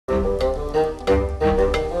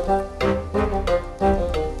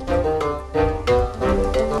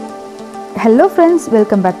Hello friends,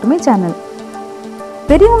 welcome back to my channel.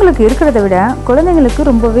 பெரியவங்களுக்கு இருக்கிறத விட குழந்தைகளுக்கு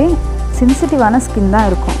ரொம்பவே சென்சிட்டிவான ஸ்கின் தான்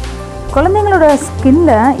இருக்கும். குழந்தைகளோட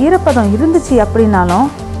ஸ்கின்ல ஈரப்பதம் இருந்துச்சு அப்படினாலும்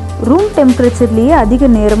ரூம் டெம்பரேச்சர்லயே அதிக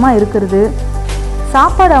நேரமா இருக்குது.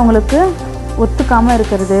 சாப்பாடு அவங்களுக்கு ஒத்துக்காம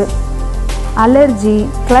இருக்குது. அலர்ஜி,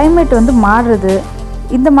 கிளைமேட் மாறுறது.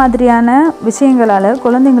 இந்த மாதிரியான விஷயங்களால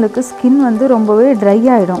குழந்தைகளுக்கு ஸ்கின் ரொம்பவே ட்ரை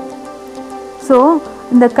ஆயிடும். ஸோ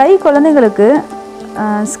இந்த கை குழந்தைகளுக்கு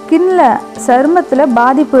ஸ்கின்ல சருமத்தில்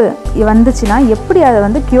பாதிப்பு வந்துச்சுன்னா எப்படி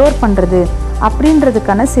அதை க்யூர் பண்ணுறது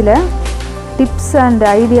அப்படின்றதுக்கான சில டிப்ஸ் அண்ட்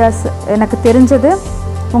ஐடியாஸ் எனக்கு தெரிஞ்சது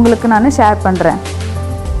உங்களுக்கு நான் ஷேர் பண்ணுறேன்.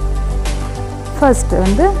 First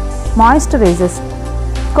moisturisers.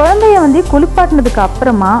 குழந்தைய குளிப்பாட்டினதுக்கு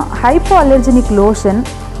அப்புறமா ஹைப்போ அலர்ஜெனிக் லோஷன்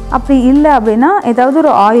அப்படி இல்லை அப்படின்னா ஏதாவது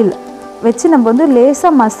ஒரு ஆயில் வச்சு நம்ம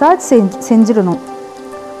லேசாக மசாஜ் செஞ்சிடணும்.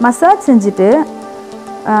 மசாஜ் செஞ்சுட்டு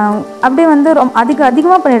அப்படியே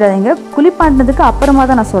அதிகமாக பண்ணிடாதீங்க. குளிப்பாட்டினதுக்கு அப்புறமா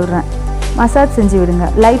தான் நான் சொல்கிறேன். மசாஜ் செஞ்சு விடுங்க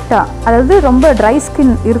லைட்டாக, அதாவது ரொம்ப ட்ரை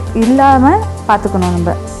ஸ்கின் இல்லாமல் பார்த்துக்கணும்.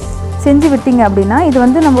 நம்ம செஞ்சு விட்டீங்க அப்படின்னா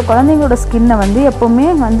இது நம்ம குழந்தைங்களோட ஸ்கின்னை எப்போவுமே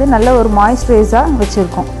நல்ல ஒரு மாய்ஸ்சரைஸாக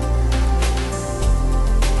வச்சுருக்கோம்.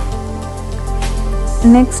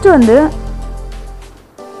 நெக்ஸ்ட்டு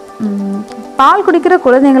பால் குடிக்கிற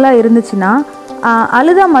குழந்தைங்களாக இருந்துச்சுன்னா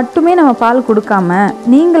அழுதா மட்டுமே நம்ம பால் கொடுக்காம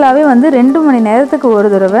நீங்களாவே 2 மணி நேரத்துக்கு ஒரு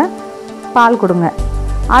தடவை பால் கொடுங்க.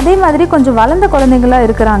 அதே மாதிரி கொஞ்சம் வளர்ந்த குழந்தைங்களாக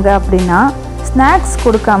இருக்கிறாங்க அப்படின்னா ஸ்நாக்ஸ்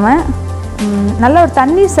கொடுக்காம நல்ல ஒரு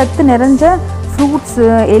தண்ணீர் சத்து நிறைஞ்ச ஃப்ரூட்ஸு,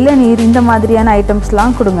 இளநீர் இந்த மாதிரியான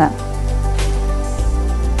ஐட்டம்ஸ்லாம் கொடுங்க.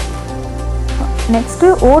 நெக்ஸ்ட்டு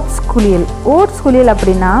ஓட்ஸ் குளியல்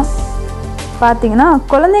அப்படின்னா பார்த்தீங்கன்னா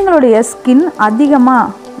குழந்தைங்களுடைய ஸ்கின்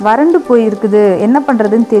அதிகமாக வறண்டு போயிருக்குது, என்ன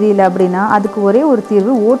பண்ணுறதுன்னு தெரியல அப்படின்னா அதுக்கு ஒரே ஒரு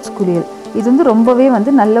தீர்வு ஓட்ஸ் குளியல். இது ரொம்பவே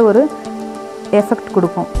நல்ல ஒரு எஃபெக்ட்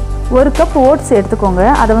கொடுக்கும். 1 கப் ஓட்ஸ் எடுத்துக்கோங்க.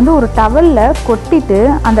 அதை ஒரு டவலில் கொட்டிட்டு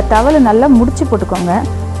அந்த டவலை நல்லா முடிச்சு போட்டுக்கோங்க.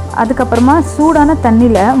 அதுக்கப்புறமா சூடான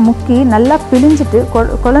தண்ணியில் முக்கி நல்லா பிழிஞ்சிட்டு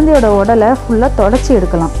குழந்தையோட உடலை ஃபுல்லாக தொடச்சி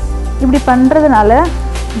எடுக்கலாம். இப்படி பண்ணுறதுனால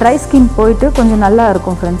ட்ரை ஸ்கின் போயிட்டு கொஞ்சம் நல்லா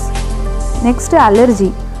இருக்கும் ஃப்ரெண்ட்ஸ். Next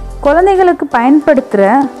allergy. குழந்தைகளுக்கு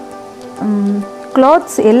பயன்படுத்துகிற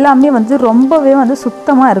க்ளாத்ஸ் எல்லாமே ரொம்பவே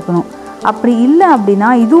சுத்தமாக இருக்கணும். அப்படி இல்லை அப்படின்னா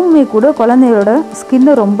இதுவுமே கூட குழந்தைகளோட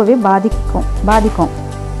ஸ்கின்னை ரொம்பவே பாதிக்கும்.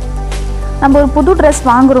 நம்ம ஒரு புது ட்ரெஸ்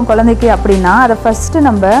வாங்குகிறோம் குழந்தைக்கு அப்படின்னா அதை ஃபஸ்ட்டு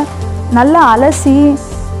நம்ம நல்லா அலசி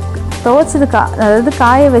அதாவது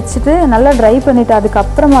காய வச்சுட்டு நல்லா ட்ரை பண்ணிவிட்டு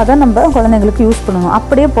அதுக்கப்புறமா தான் நம்ம குழந்தைங்களுக்கு யூஸ் பண்ணணும்.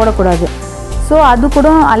 அப்படியே போடக்கூடாது. ஸோ அது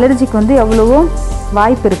கூட அலர்ஜிக்கு எவ்வளவோ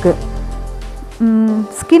வாய்ப்பு இருக்குது.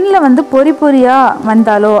 ஸ்கின்னில் பொறியாக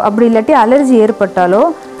வந்தாலோ அப்படி இல்லாட்டி அலர்ஜி ஏற்பட்டாலோ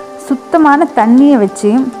சுத்தமான தண்ணியை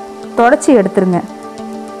வச்சு தொடச்சி எடுத்துருங்க.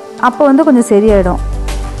 அப்போ கொஞ்சம் சரியாயிடும்.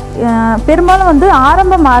 பெரும்பாலும்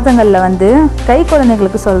ஆரம்ப மாதங்களில் கை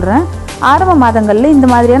குழந்தைங்களுக்கு சொல்கிறேன், ஆரம்ப மாதங்களில் இந்த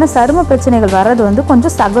மாதிரியான சரும பிரச்சனைகள் வர்றது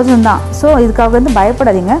கொஞ்சம் சகஜம்தான். ஸோ இதுக்காக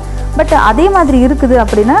பயப்படாதீங்க. பட் அதே மாதிரி இருக்குது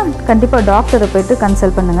அப்படின்னா கண்டிப்பாக டாக்டரை போய்ட்டு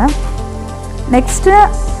கன்சல்ட் பண்ணுங்கள். Next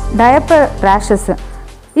diaper rashes.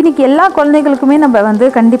 இன்றைக்கி எல்லா குழந்தைகளுக்குமே நம்ம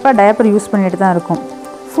கண்டிப்பாக டயப்பர் யூஸ் பண்ணிட்டு தான் இருக்கோம்.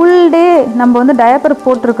 ஃபுல் டே நம்ம டயப்பர்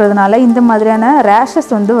போட்டிருக்கிறதுனால இந்த மாதிரியான ரேஷஸ்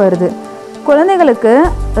வருது. குழந்தைகளுக்கு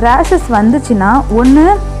ரேஷஸ் வந்துச்சுன்னா ஒன்று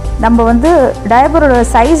நம்ம டயப்பரோட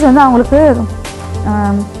சைஸ் அவங்களுக்கு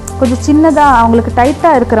கொஞ்சம் சின்னதாக அவங்களுக்கு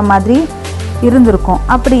டைட்டாக இருக்கிற மாதிரி இருந்திருக்கும்.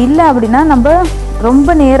 அப்படி இல்லை அப்படின்னா நம்ம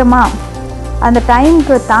ரொம்ப நேரமாக அந்த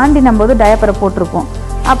டைமுக்கு தாண்டி நம்ம டயப்பரை போட்டிருப்போம்.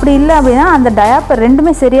 அப்படி இல்லை அப்படின்னா அந்த டயப்பர்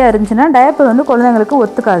ரெண்டுமே சரியாக இருந்துச்சுன்னா டயப்பர் குழந்தைங்களுக்கு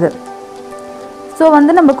ஒத்துக்காது. ஸோ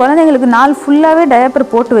நம்ம குழந்தைங்களுக்கு நாள் ஃபுல்லாகவே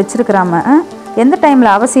டயப்பர் போட்டு வச்சுருக்கிறாம எந்த டைமில்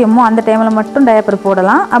அவசியமோ அந்த டைமில் மட்டும் டயப்பர்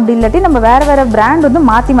போடலாம். அப்படி இல்லாட்டி நம்ம வேறு பிராண்ட்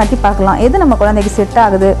மாற்றி பார்க்கலாம். எது நம்ம குழந்தைக்கு செட்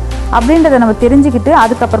ஆகுது அப்படின்றத நம்ம தெரிஞ்சுக்கிட்டு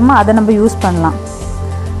அதுக்கப்புறமா அதை நம்ம யூஸ் பண்ணலாம்.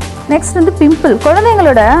 Next pimple.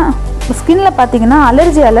 குழந்தைங்களோட ஸ்கின்னில் பார்த்திங்கன்னா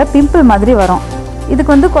அலர்ஜியால் பிம்பிள் மாதிரி வரும்.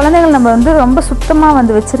 இதுக்கு குழந்தைகள் நம்ம ரொம்ப சுத்தமாக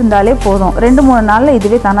வச்சுருந்தாலே போதும். 2-3 நாளில்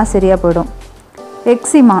இதுவே தானாக சரியாக போயிடும்.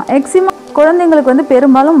 எக்ஸிமா குழந்தைங்களுக்கு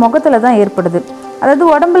பெரும்பாலும் முகத்தில் தான் ஏற்படுது. அதாவது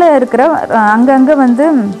உடம்புல இருக்கிற அங்கங்கே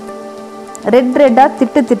ரெட்டாக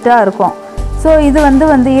திட்டாக இருக்கும். ஸோ இது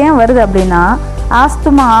ஏன் வருது அப்படின்னா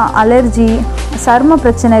ஆஸ்துமா, அலர்ஜி, சரும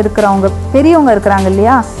பிரச்சனை இருக்கிறவங்க பெரியவங்க இருக்கிறாங்க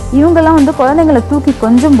இல்லையா, இவங்கெல்லாம் குழந்தைங்களை தூக்கி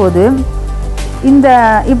கொஞ்சும் போது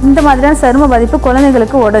இந்த மாதிரியான சரும பாதிப்பு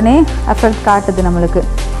குழந்தைங்களுக்கு உடனே அஃபெக்ட் காட்டுது நம்மளுக்கு.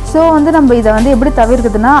 ஸோ நம்ம இதை எப்படி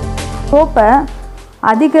தவிர்க்குதுன்னா சோப்பை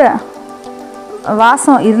அதிக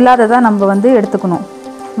வாசம் இல்லாததாக நம்ம எடுத்துக்கணும்.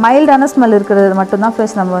 மைல்டான ஸ்மெல் இருக்கிறது மட்டும்தான்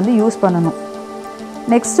ஃப்ரெஷ் நம்ம யூஸ் பண்ணணும்.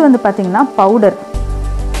 நெக்ஸ்ட்டு பார்த்திங்கன்னா பவுடர்.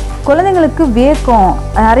 குழந்தைங்களுக்கு வேர்க்கும்,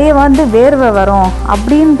 நிறைய வேர்வை வரும்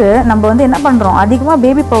அப்படின்ட்டு நம்ம என்ன பண்ணுறோம், அதிகமாக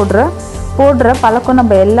பேபி பவுடரை போடுற பழக்கம்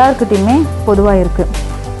நம்ம எல்லாருக்கிட்டையுமே பொதுவாக இருக்குது.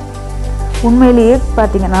 உண்மையிலேயே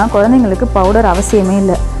பார்த்திங்கன்னா குழந்தைங்களுக்கு பவுடர் அவசியமே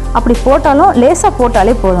இல்லை. அப்படி போட்டாலும் லேசாக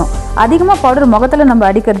போட்டாலே போதும். அதிகமாக பவுடர் முகத்தில் நம்ம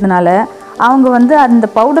அடிக்கிறதுனால அவங்க வந்து அந்த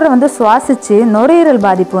பவுடரை வந்து சுவாசித்து நுரையீரல்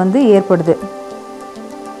பாதிப்பு வந்து ஏற்படுது.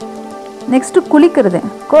 நெக்ஸ்ட்டு குளிக்கிறது.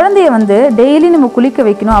 குழந்தைய வந்து டெய்லி நம்ம குளிக்க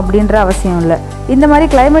வைக்கணும் அப்படின்ற அவசியம் இல்லை. இந்த மாதிரி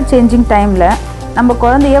கிளைமேட் சேஞ்சிங் டைமில் நம்ம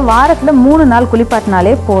குழந்தைய வாரத்தில் 3 நாள்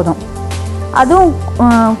குளிப்பாட்டினாலே போதும். அதுவும்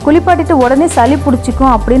குளிப்பாட்டிட்டு உடனே சளி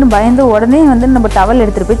பிடிச்சிக்கும் அப்படின்னு பயந்து உடனே வந்து நம்ம டவல்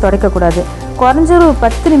எடுத்துகிட்டு போய் துடைக்கக்கூடாது. குறைஞ்சொரு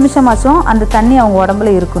 10 நிமிஷமாச்சும் அந்த தண்ணி அவங்க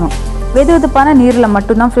உடம்புல இருக்கணும். வெது வெதுப்பான நீரில்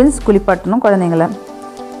மட்டும்தான் ஃப்ரெண்ட்ஸ் குளிப்பாட்டணும் குழந்தைங்கள.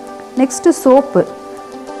 Next soap.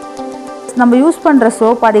 நம்ம யூஸ் பண்ணுற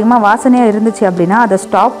சோப் அதிகமாக வாசனையாக இருந்துச்சு அப்படின்னா அதை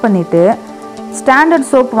ஸ்டாப் பண்ணிவிட்டு ஸ்டாண்டர்ட்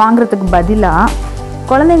சோப் வாங்குறதுக்கு பதிலாக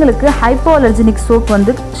குழந்தைங்களுக்கு ஹைப்போ அலர்ஜினிக் சோப்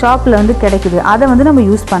வந்து ஷாப்பில் வந்து கிடைக்குது. அதை வந்து நம்ம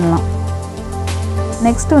யூஸ் பண்ணலாம்.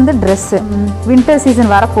 நெக்ஸ்ட்டு வந்து ட்ரெஸ்ஸு. வின்டர்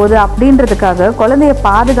சீசன் வரப்போகுது அப்படின்றதுக்காக குழந்தைய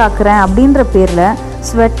பாதுகாக்கிறேன் அப்படின்ற பேரில்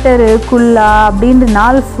ஸ்வெட்டரு குல்லா அப்படின்ற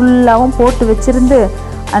நாள் ஃபுல்லாகவும் போட்டு வச்சுருந்து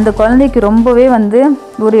அந்த குழந்தைக்கு ரொம்பவே வந்து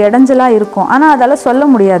ஒரு இடைஞ்சலாக இருக்கும். ஆனால் அதால் சொல்ல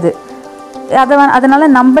முடியாது.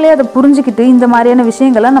 அதனால் நம்மளே அதை புரிஞ்சுக்கிட்டு இந்த மாதிரியான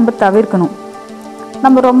விஷயங்களை நம்ம தவிர்க்கணும்.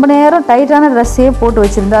 நம்ம ரொம்ப நேரம் டைட்டான ட்ரெஸ்ஸே போட்டு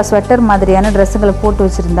வச்சுருந்தா, ஸ்வெட்டர் மாதிரியான ட்ரெஸ்ஸுகளை போட்டு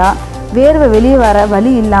வச்சுருந்தா வேர்வை வெளியே வர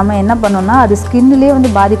வழி இல்லாமல் என்ன பண்ணோன்னா அது ஸ்கின்னிலே வந்து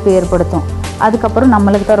பாதிப்பை ஏற்படுத்தும். அதுக்கப்புறம்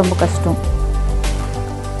நம்மளுக்கு தான் ரொம்ப கஷ்டம்.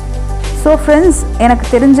 ஸோ ஃப்ரெண்ட்ஸ், எனக்கு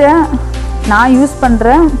தெரிஞ்ச நான் யூஸ்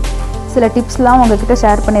பண்ணுற சில டிப்ஸ்லாம் உங்கள்கிட்ட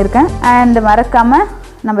ஷேர் பண்ணியிருக்கேன். அண்ட் மறக்காமல்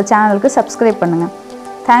நம்ம சேனலுக்கு சப்ஸ்கிரைப் பண்ணுங்கள்.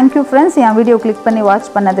 தேங்க்யூ ஃப்ரெண்ட்ஸ், என் வீடியோ கிளிக் பண்ணி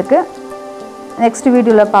வாட்ச் பண்ணதுக்கு. நெக்ஸ்ட்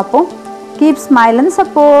வீடியோவில் பார்ப்போம். Keep smile and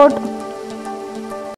support.